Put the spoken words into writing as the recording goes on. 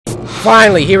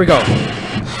Finally, here we go.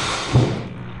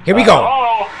 Here we go.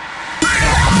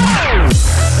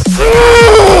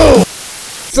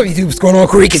 So YouTube, what's going on?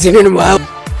 CORYXKENSHIN GEAR.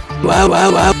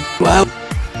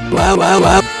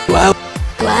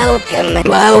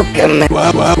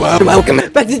 Welcome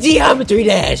back to Geometry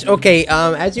Dash. Okay,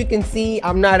 as you can see,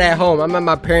 I'm not at home. I'm at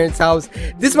my parents' house.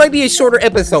 This might be a shorter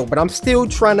episode, but I'm still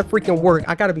trying to freaking work.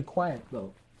 I gotta be quiet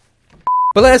though.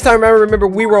 But last time I remember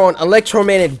we were on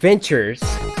Electroman Adventures.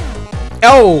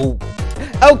 Oh,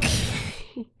 okay.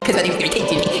 Cause I think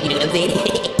you know what I'm saying?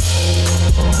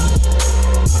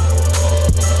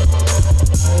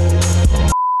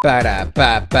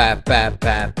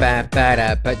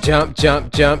 Jump,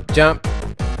 jump, jump, jump.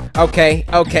 Okay,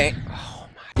 okay. Oh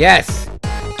my. Yes.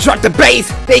 Drop the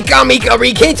bass. They got me,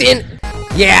 CORYXKENSHIN.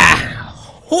 Yeah.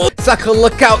 Sucker,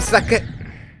 look out, sucker.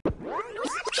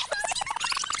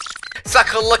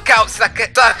 Sucker, look out, sucker.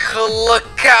 Sucker,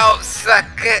 look out,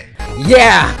 sucker.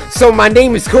 Yeah, so my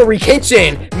name is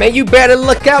CORYXKENSHIN. Man, you better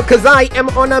look out, cause I am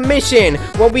on a mission.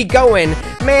 Where we going?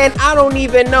 Man, I don't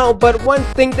even know, but one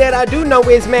thing that I do know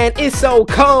is, man, it's so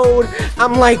cold.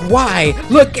 I'm like, why?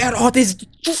 Look at all this.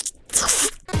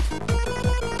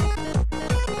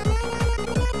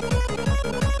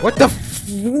 What the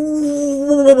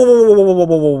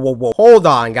Hold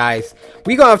on, guys.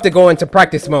 We gonna have to go into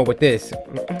practice mode with this.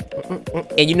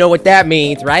 And you know what that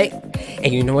means, right?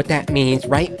 And you know what that means,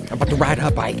 right? I'm about to ride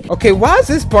her bike. Okay, why is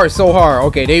this part so hard?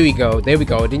 Okay, there we go. There we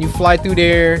go. Then you fly through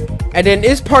there. And then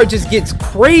this part just gets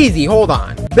crazy. Hold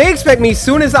on. They expect me as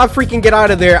soon as I freaking get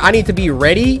out of there, I need to be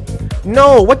ready.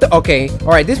 No, what the? Okay. All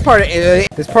right, this part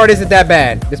isn't that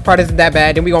bad. This part isn't that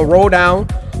bad. Then we gonna roll down.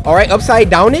 All right,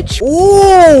 upside downage.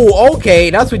 Ooh,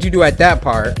 okay, that's what you do at that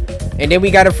part. And then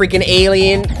we got a freaking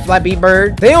alien Flappy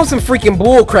Bird. They on some freaking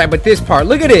bull crap with this part.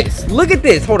 Look at this. Look at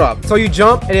this. Hold up. So you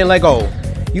jump and then let go.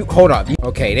 You hold up.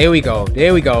 Okay, there we go.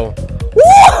 There we go.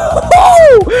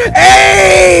 Woo!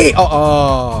 Hey!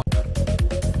 Oh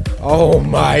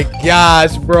my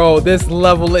gosh, bro. This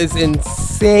level is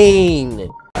insane.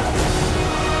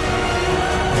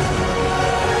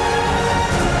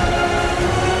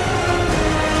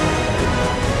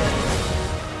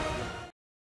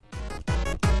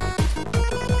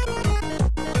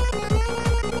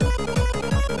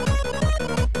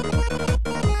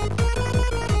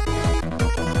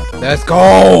 Let's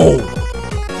go!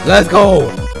 Let's go!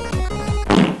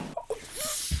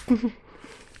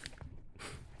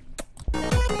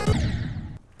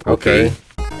 Okay.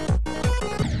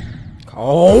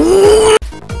 Oh!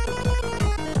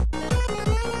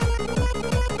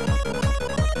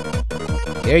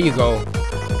 There you go.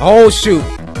 Oh shoot!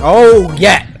 Oh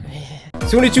yeah!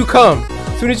 Soon as you come,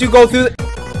 soon as you go through the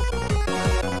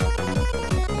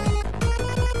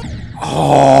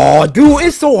Oh, dude,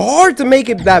 it's so hard to make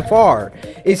it that far.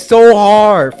 It's so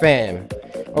hard, fam.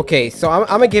 Okay, so I'm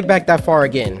gonna get back that far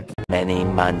again. Many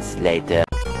months later.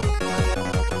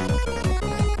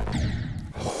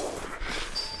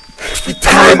 Every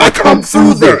time I come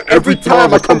through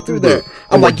there,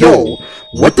 I'm like, yo,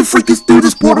 what the freak is through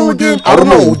this portal again? I don't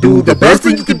know, dude. The best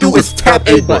thing you can do is tap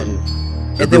A button.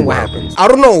 And then what happens? I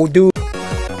don't know, dude.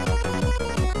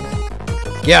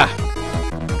 Yeah.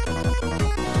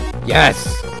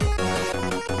 Yes.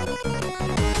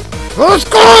 Let's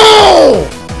go!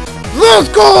 Let's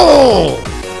go!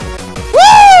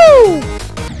 Woo!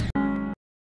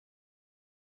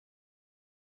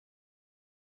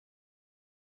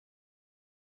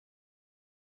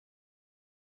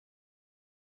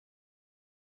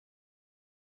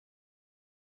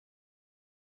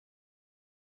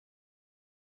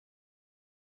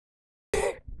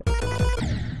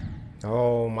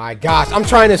 Oh my gosh, I'm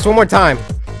trying this one more time.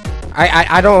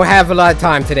 I don't have a lot of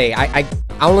time today. I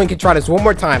only can try this one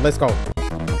more time. Let's go.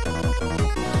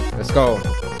 Let's go.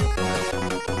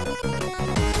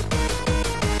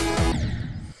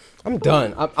 I'm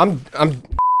done.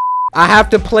 I have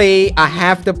to play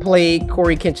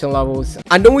CORYXKENSHIN levels.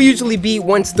 I know we usually beat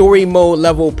one story mode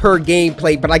level per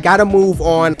gameplay, but I gotta move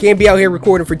on. Can't be out here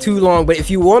recording for too long. But if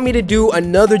you want me to do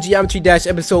another Geometry Dash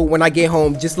episode when I get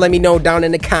home, just let me know down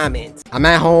in the comments. I'm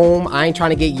at home. I ain't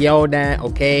trying to get yelled at,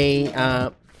 okay?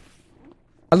 I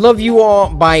love you all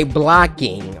by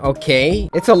blocking, okay?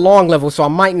 It's a long level, so I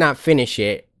might not finish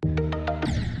it.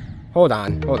 Hold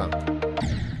on, hold on.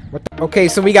 What the? Okay,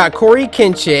 so we got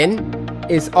CORYXKENSHIN.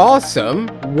 Is awesome.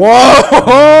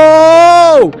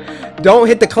 Whoa! Don't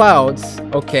hit the clouds.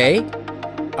 Okay.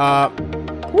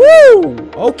 Woo!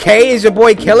 Okay, is your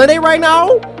boy killing it right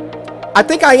now? I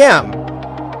think I am.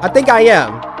 I think I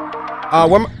am.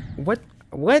 What?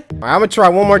 What? I'm gonna try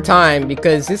one more time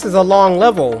because this is a long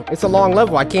level. It's a long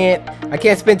level. I can't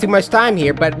spend too much time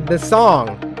here, but the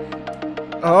song.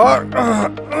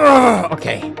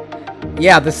 Okay.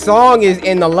 Yeah, the song is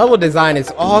in the level design is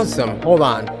awesome. Hold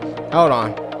on.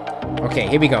 Okay,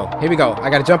 here we go. I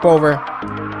gotta jump over.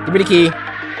 Give me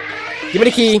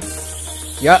the key.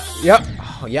 Yup.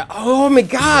 Oh, yeah. Oh my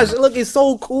gosh, look, it's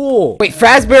so cool. Wait,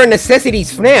 Fazbear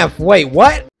Necessities FNAF. Wait,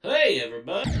 what?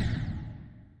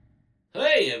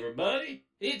 Hey everybody,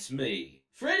 it's me,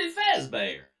 Freddy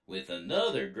Fazbear, with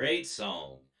another great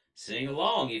song. Sing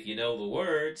along if you know the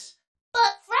words.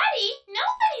 But Freddy,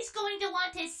 nobody's going to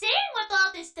want to sing with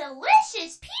all this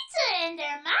delicious pizza in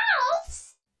their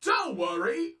mouths. Don't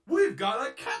worry, we've got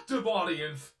a captive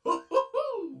audience.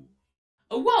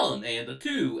 A 1 and a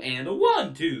 2 and a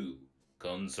 1, 2.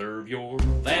 Conserve your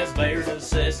Fazbear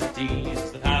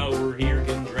necessities. The power here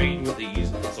can drain with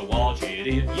ease. So watch it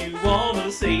if you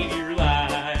wanna save your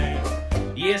life.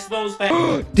 Yes, those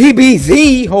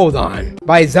DBZ, hold on.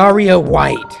 By Zaria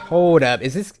White. Hold up,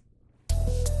 is this?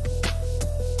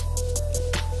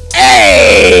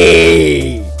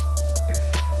 Hey!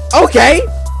 Okay.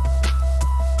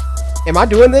 Am I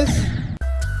doing this?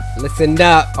 Listen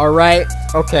up, alright?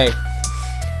 Okay.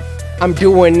 I'm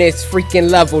doing this freaking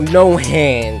level, no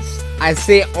hands. I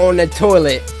sit on the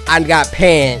toilet, I got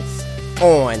pants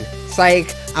on.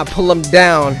 Psych, I pull them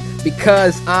down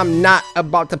because I'm not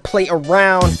about to play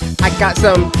around. I got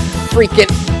some freaking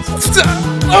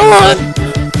on.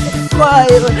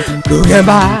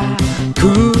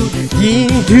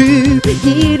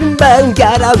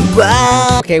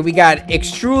 Okay, we got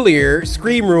Extrulier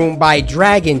Scream Room by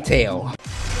Dragon Tail.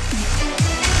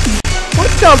 What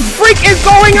the freak is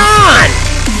going on?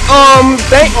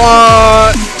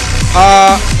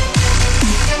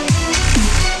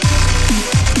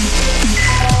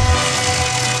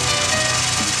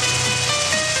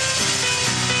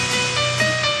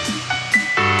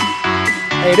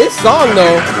 Hey, this song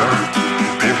though.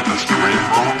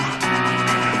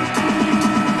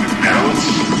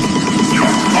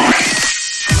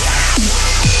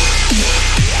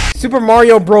 Super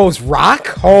Mario Bros. Rock?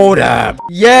 Hold up.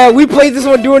 Yeah, we played this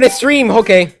one during the stream.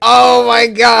 Okay. Oh my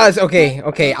gosh.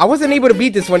 Okay. I wasn't able to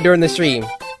beat this one during the stream.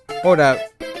 Hold up.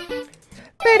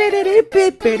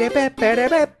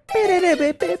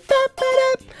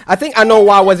 I think I know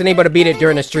why I wasn't able to beat it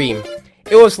during the stream.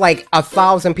 It was like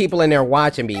 1,000 people in there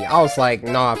watching me. I was like,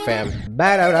 nah, fam.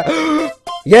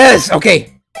 Yes.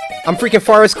 Okay. I'm freaking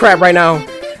far as crap right now.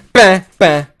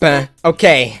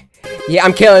 Okay. Yeah,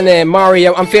 I'm killing it,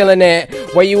 Mario. I'm feeling it.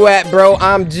 Where you at, bro?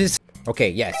 I'm just... Okay,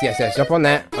 yes. Jump on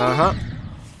that.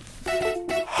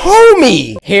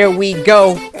 Homie! Here we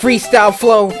go. Freestyle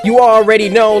flow. You already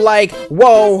know, like,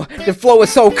 whoa. The flow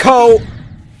is so cold.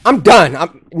 I'm done.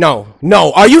 No.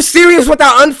 Are you serious with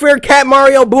that unfair Cat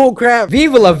Mario bullcrap?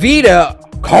 Viva La Vida.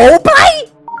 Coldplay?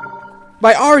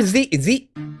 By RZ...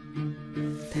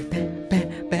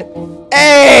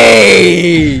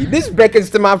 Hey! This beckons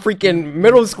to my freaking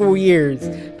middle school years.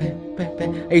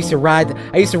 I used to ride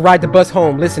the bus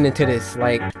home listening to this.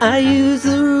 Like, I used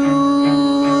to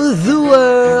rule the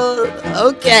world.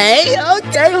 Okay,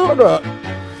 hold up.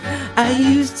 I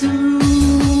used to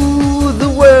rule the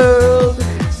world.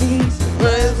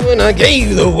 That's when I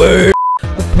gave the word.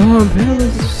 Upon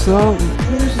pillars of salt and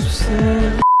pillars of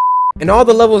sand. And all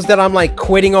the levels that I'm like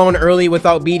quitting on early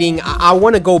without beating, I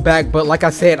want to go back, but like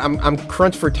I said, I'm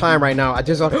crunched for time right now. I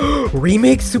just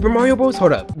remix Super Mario Bros.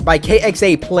 Hold up, by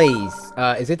KXA Plays.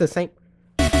 Is it the same?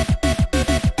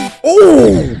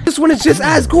 Oh, this one is just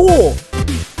as cool.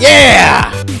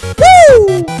 Yeah.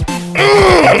 Woo.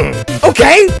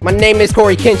 Okay. My name is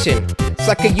CORYKENSHIN.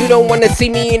 Sucker, you don't want to see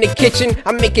me in the kitchen.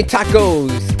 I'm making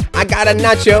tacos. I got a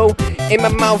nacho in my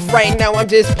mouth right now. I'm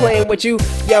just playing with you.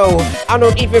 Yo, I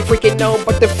don't even freaking know,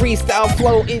 but the freestyle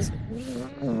flow is...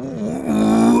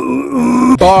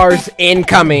 Bars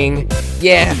incoming.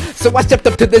 Yeah, so I stepped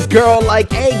up to this girl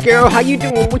like, hey girl, how you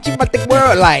doing? What you about the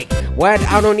world like? What?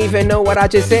 I don't even know what I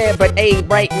just said, but hey,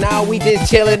 right now we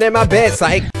just chilling in my bed,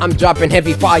 psych. I'm dropping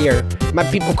heavy fire. My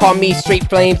people call me Straight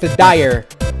Flames the Dyer.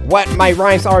 What? My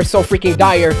rhymes are so freaking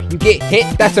dire. You get hit?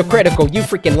 That's a critical. You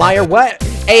freaking liar. What?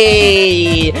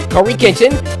 Hey,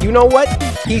 CORYKENSHIN, you know what?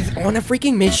 He's on a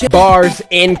freaking mission. Bars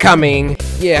incoming.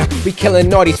 Yeah, we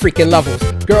killing all these freaking levels.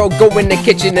 Girl, go in the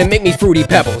kitchen and make me fruity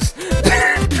pebbles.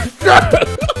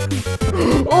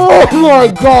 Oh my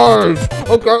god.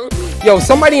 Okay. Yo,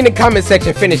 somebody in the comment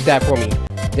section finish that for me.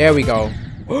 There we go.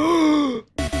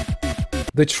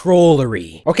 The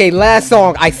Trollery. Okay, last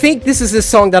song. I think this is the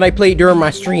song that I played during my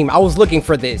stream. I was looking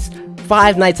for this.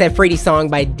 Five Nights at Freddy's song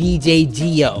by DJ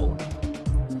Geo.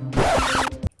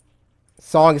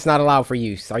 song is not allowed for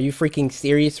use. Are you freaking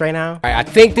serious right now? Alright, I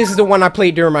think this is the one I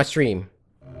played during my stream.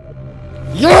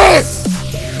 Yes!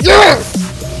 Yes!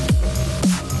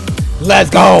 Let's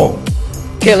go!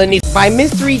 Killing these by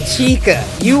Mystery Chica.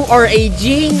 You are a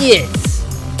genius.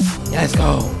 Let's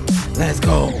go. Let's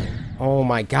go. Oh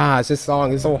my gosh, this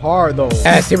song is so hard though.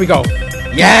 Yes, here we go.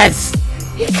 Yes!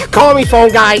 Call me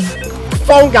phone guy.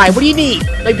 Phone guy, what do you need?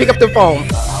 Let me pick up the phone.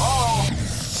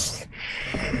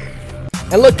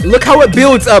 And look how it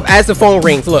builds up as the phone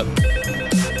rings. Look.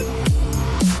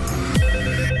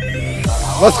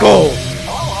 Let's go.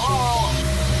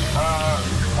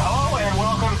 Hello and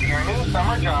welcome to your new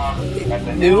summer job at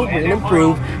the New and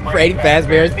improved Freddy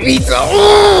Fazbear's Pizza.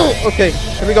 Oh! Okay,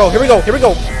 here we go. Here we go. Here we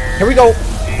go. Here we go.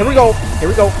 Here we go. Here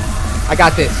we go. I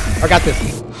got this. I got this.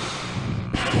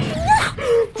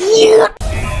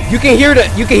 You can hear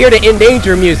the in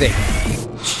danger music.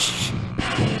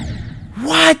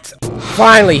 What?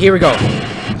 Finally, here we go.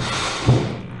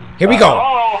 Here we go.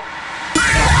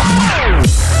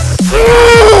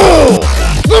 Oh,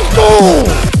 let's go.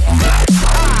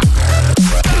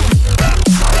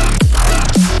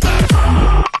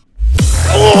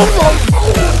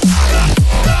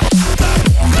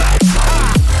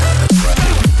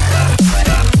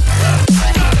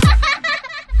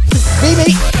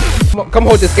 Baby, come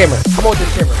hold this camera. Come hold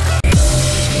this camera.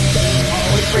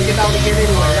 Oh, let's break it down again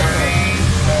anyway.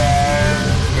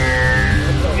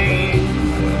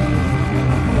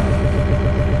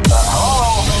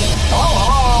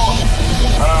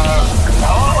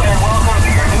 Hello and welcome to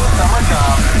your new summer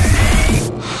job.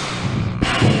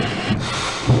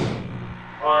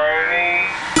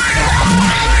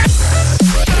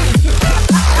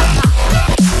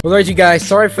 Well, alright, you guys,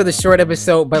 sorry for the short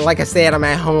episode, but like I said, I'm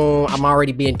at home. I'm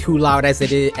already being too loud as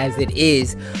it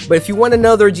is. But if you want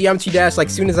another Geometry Dash, like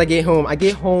soon as I get home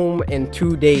in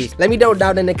 2 days. Let me know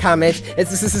down in the comments.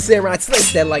 This is Samurai.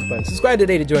 Smash that like button. Subscribe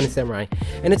today to join the Samurai.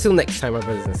 And until next time, my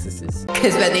brothers and sisters.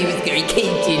 Cause my name is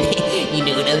CORYXKENSHIN. You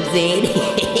know what I'm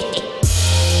saying?